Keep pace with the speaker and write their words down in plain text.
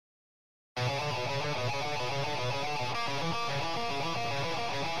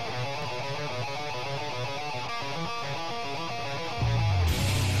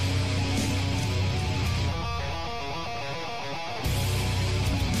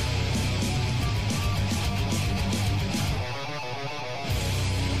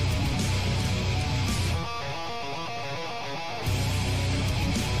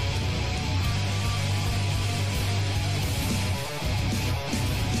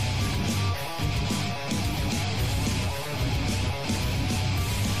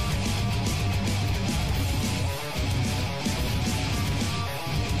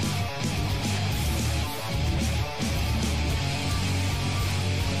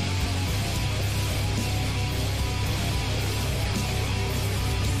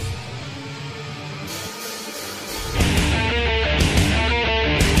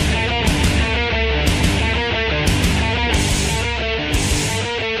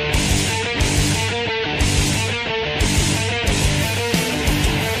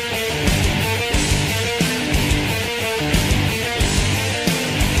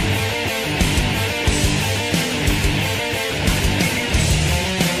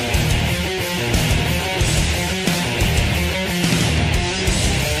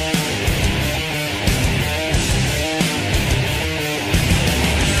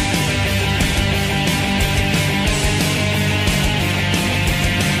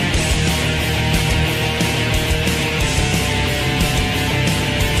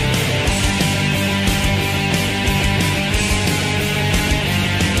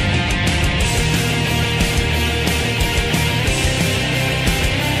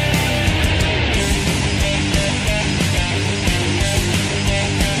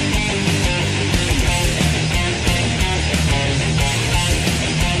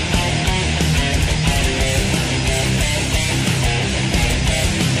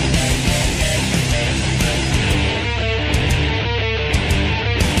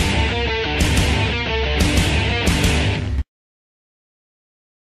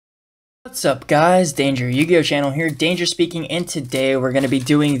What's up guys, Danger Yu-Gi-Oh channel here, Danger speaking, and today we're going to be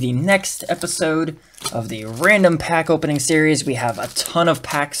doing the next episode of the random pack opening series. We have a ton of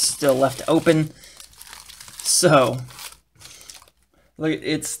packs still left open, so look,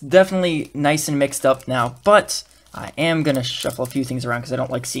 it's definitely nice and mixed up now, but I am going to shuffle a few things around because I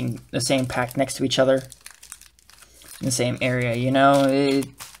don't like seeing the same pack next to each other in the same area, you know? It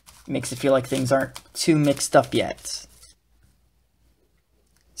makes it feel like things aren't too mixed up yet.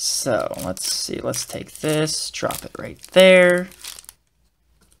 So, let's see, let's take this, drop it right there.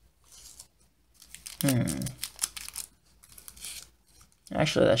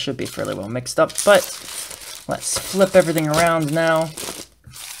 Actually, that should be fairly well mixed up, but let's flip everything around now.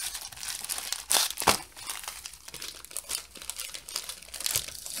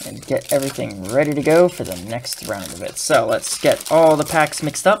 And get everything ready to go for the next round of it. So, let's get all the packs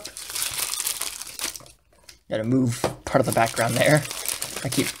mixed up. Gotta move part of the background there. I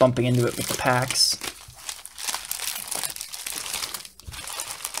keep bumping into it with the packs.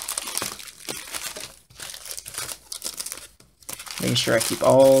 Making sure I keep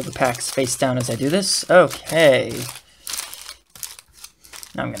all the packs face down as I do this. Okay.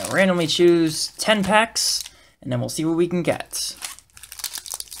 Now I'm going to randomly choose 10 packs, and then we'll see what we can get.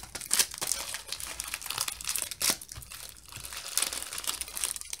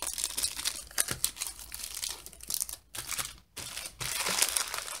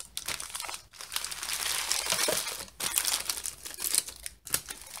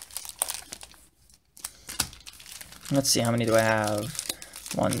 Let's see, how many do I have?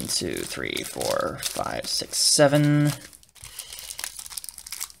 1, 2, 3, 4, 5, 6, 7,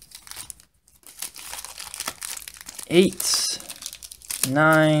 8,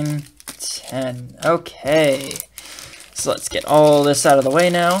 9, 10. Okay. So let's get all this out of the way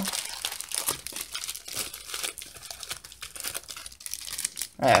now.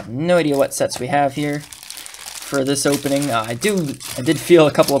 I have no idea what sets we have here for this opening. I did feel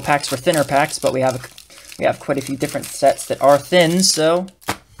a couple of packs were thinner packs, but we have quite a few different sets that are thin, so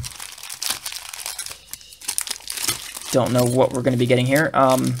don't know what we're going to be getting here.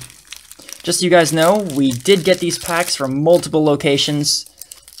 Just so you guys know, we did get these packs from multiple locations,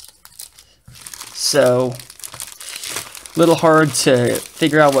 so a little hard to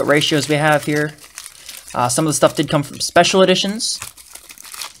figure out what ratios we have here. Some of the stuff did come from special editions.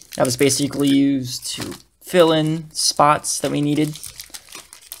 That was basically used to fill in spots that we needed.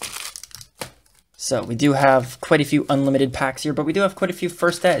 So we do have quite a few unlimited packs here, but we do have quite a few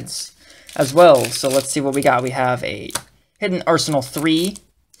first eds as well. So let's see what we got. We have a Hidden Arsenal 3,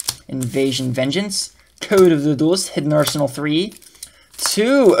 Invasion Vengeance, Code of the Duelist, Hidden Arsenal 3,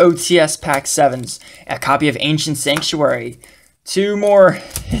 2 OTS Pack 7s, a copy of Ancient Sanctuary, 2 more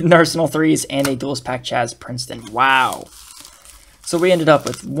Hidden Arsenal 3s, and a Duelist Pack Chaz Princeton. Wow. So we ended up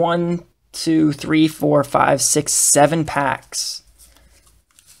with 1, 2, 3, 4, 5, 6, 7 packs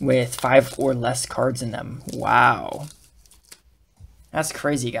with 5 or less cards in them. Wow. That's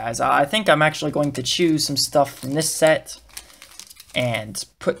crazy, guys. I think I'm actually going to choose some stuff from this set and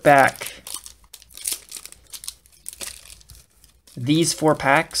put back these 4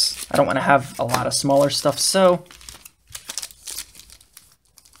 packs. I don't want to have a lot of smaller stuff, so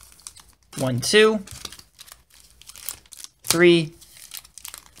 1, 2, 3,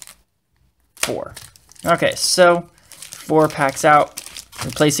 4. Okay, so 4 packs out.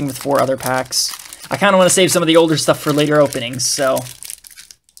 Replacing with 4 other packs. I kind of want to save some of the older stuff for later openings, so.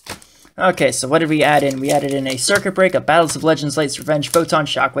 Okay, so what did we add in? We added in a Circuit Break, a Battles of Legends, Light's Revenge, Photon,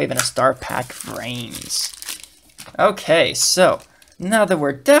 Shockwave, and a Star Pack Frames. Okay, so now that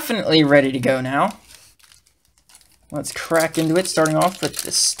we're definitely ready to go now, let's crack into it, starting off with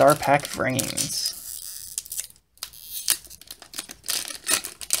the Star Pack Frames.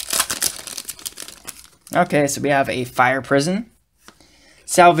 Okay, so we have a Fire Prison,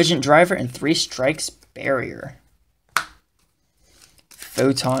 Salvagent Driver, and 3 Strikes Barrier.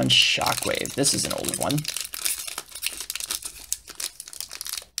 Photon Shockwave. This is an old one.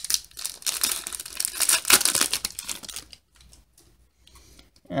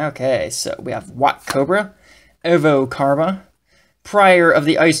 Okay, so we have Watt Cobra, Evo Karma, Prior of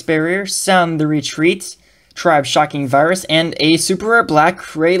the Ice Barrier, Sound the Retreat, Tribe Shocking Virus, and a super rare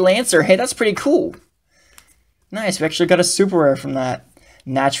Black Ray Lancer. Hey, that's pretty cool. Nice, we actually got a super rare from that.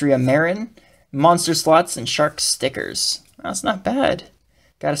 Natria Marin, Monster Slots, and Shark Stickers. That's not bad.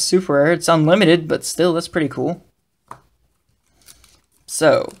 Got a super rare. It's unlimited, but still, that's pretty cool.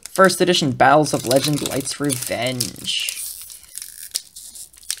 So, first edition Battles of Legend Light's Revenge.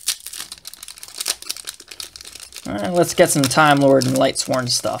 Alright, let's get some Time Lord and Light Sworn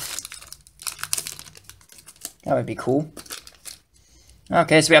stuff. That would be cool.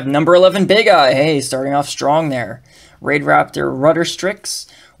 Okay, so we have number 11 Big Eye. Hey, starting off strong there. Raid Raptor, Rudder Strix,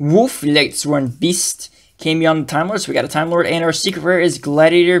 Wolf, Lightsworn Beast. Came beyond the Time Lord, so we got a Time Lord, and our secret rare is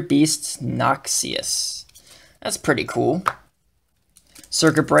Gladiator Beast Noxious. That's pretty cool.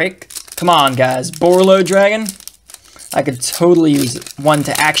 Circuit Break. Come on, guys. Borlo Dragon. I could totally use one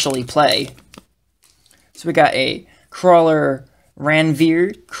to actually play. So we got a Crawler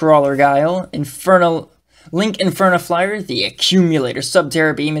Ranveer, Crawler Guile, Link Inferno Flyer, the Accumulator,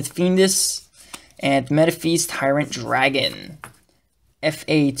 Subterra Behemoth Fiendus, and Metaphyse Tyrant Dragon.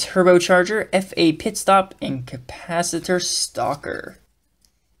 FA Turbocharger, FA Pit Stop, and Capacitor Stalker.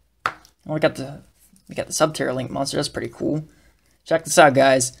 Oh, we got the Subterra Link monster. That's pretty cool. Check this out,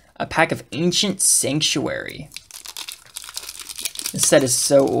 guys. A pack of Ancient Sanctuary. This set is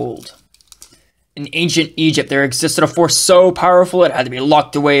so old. In ancient Egypt, there existed a force so powerful it had to be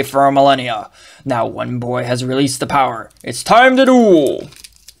locked away for a millennia. Now one boy has released the power. It's time to duel!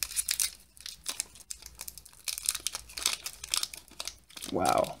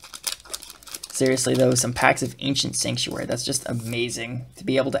 Wow. Seriously though, some packs of Ancient Sanctuary. That's just amazing to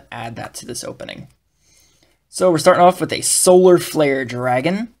be able to add that to this opening. So we're starting off with a Solar Flare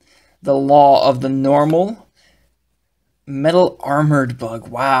Dragon. The Law of the Normal. Metal Armored Bug.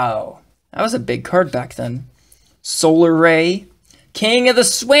 Wow. That was a big card back then. Solar Ray. King of the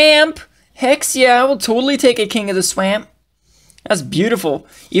Swamp. Hex yeah, I will totally take a King of the Swamp. That's beautiful.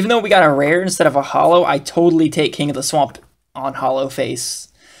 Even though we got a rare instead of a holo, I totally take King of the Swamp on holo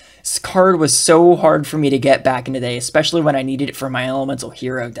face. This card was so hard for me to get back in the day, especially when I needed it for my Elemental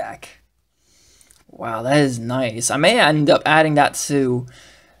Hero deck. Wow, that is nice. I may end up adding that to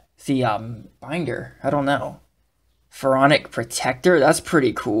the binder. I don't know. Pharaonic Protector. That's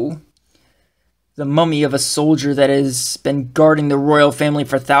pretty cool. The mummy of a soldier that has been guarding the royal family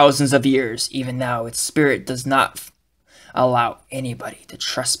for thousands of years. Even now, its spirit does not allow anybody to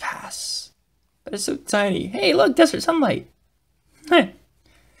trespass. But it's so tiny. Hey, look, Desert Sunlight. Heh.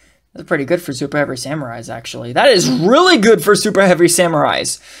 That's pretty good for Super Heavy Samurais, actually. That is really good for Super Heavy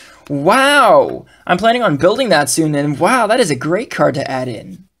Samurais. Wow. I'm planning on building that soon, and wow, that is a great card to add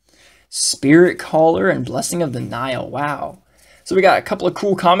in. Spirit Caller and Blessing of the Nile. Wow. So we got a couple of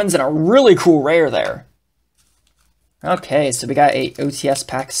cool commons and a really cool rare there. Okay, so we got a OTS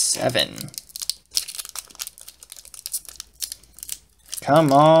Pack 7.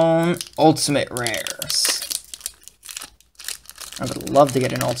 Come on, Ultimate Rares. I would love to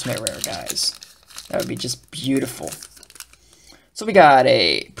get an Ultimate Rare, guys. That would be just beautiful. So we got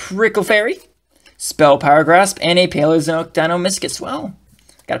a Prickle Fairy, Spell Power Grasp, and a Paleozoic Dino Miscus. Well,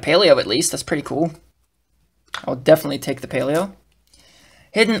 got a Paleo at least. That's pretty cool. I'll definitely take the Paleo.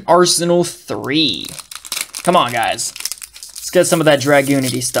 Hidden Arsenal 3. Come on, guys. Let's get some of that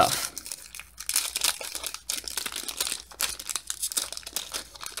Dragoonity stuff.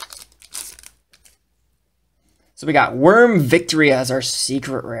 So we got Worm Victory as our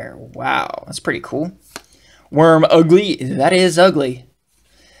secret rare. Wow, that's pretty cool. Worm Ugly. That is ugly.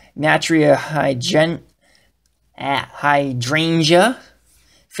 Natria Hydrangea.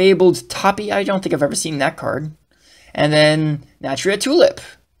 Fabled Toppy. I don't think I've ever seen that card. And then Natria Tulip.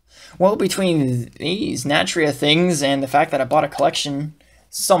 Well, between these Natria things and the fact that I bought a collection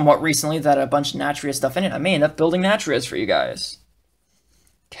somewhat recently that had a bunch of Natria stuff in it, I may end up building Natrias for you guys.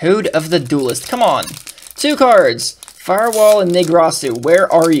 Code of the Duelist. Come on. 2 cards. Firewall and Nigrasu.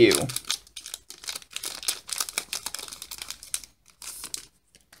 Where are you?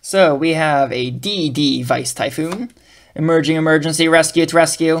 So we have a DD Vice Typhoon. Emerging Emergency Rescue to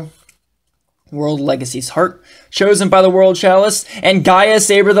Rescue. World Legacy's Heart, chosen by the World Chalice, and Gaia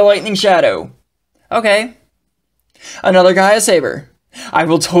Saber the Lightning Shadow. Okay. Another Gaia Saber. I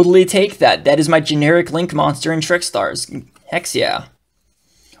will totally take that. That is my generic Link monster in Trickstars. Hex yeah.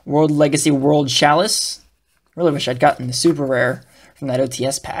 World Legacy World Chalice. Really wish I'd gotten the super rare from that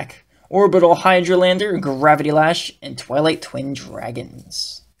OTS pack. Orbital Hydralander, Gravity Lash, and Twilight Twin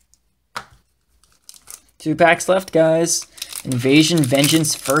Dragons. 2 packs left, guys. Invasion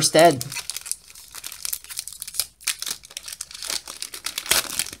Vengeance First Ed.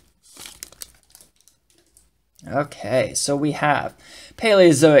 Okay, so we have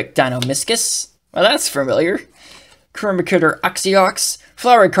Paleozoic Dino Miscus. Well, that's familiar. Chromacryptor Oxyox,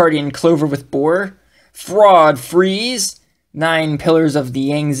 Flower Guardian Clover with Boar, Fraud Freeze, 9 Pillars of the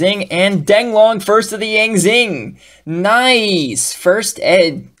Yangzing, and Denglong First of the Yangzing. Nice! First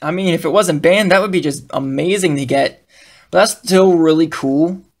Ed. I mean, if it wasn't banned, that would be just amazing to get. But that's still really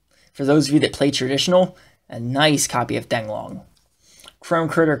cool. For those of you that play traditional, a nice copy of Denglong. Chrome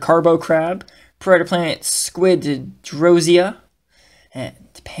Critter Carbo Crab, Predator Planet Squid Drozia, and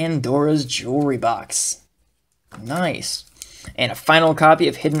Pandora's Jewelry Box. Nice. And a final copy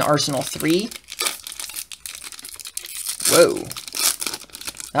of Hidden Arsenal 3. Whoa.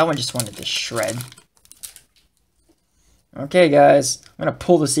 That one just wanted to shred. Okay, guys. I'm going to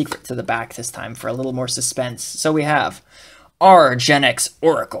pull the secret to the back this time for a little more suspense. So we have Argenex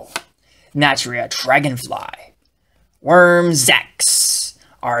Oracle, Natria Dragonfly, Worm Zex,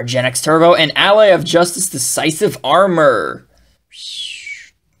 Argenex Turbo, and Ally of Justice Decisive Armor.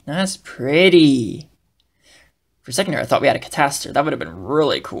 That's pretty. For a second here, I thought we had a Catastor. That would have been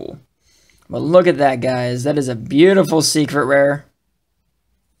really cool. But look at that, guys. That is a beautiful secret rare.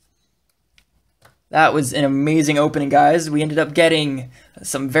 That was an amazing opening, guys. We ended up getting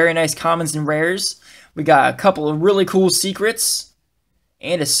some very nice commons and rares. We got a couple of really cool secrets.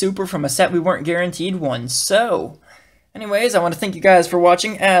 And a super from a set we weren't guaranteed one. So, anyways, I want to thank you guys for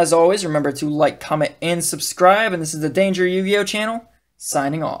watching. As always, remember to like, comment, and subscribe. And this is the Danger Yu-Gi-Oh channel,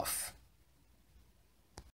 signing off.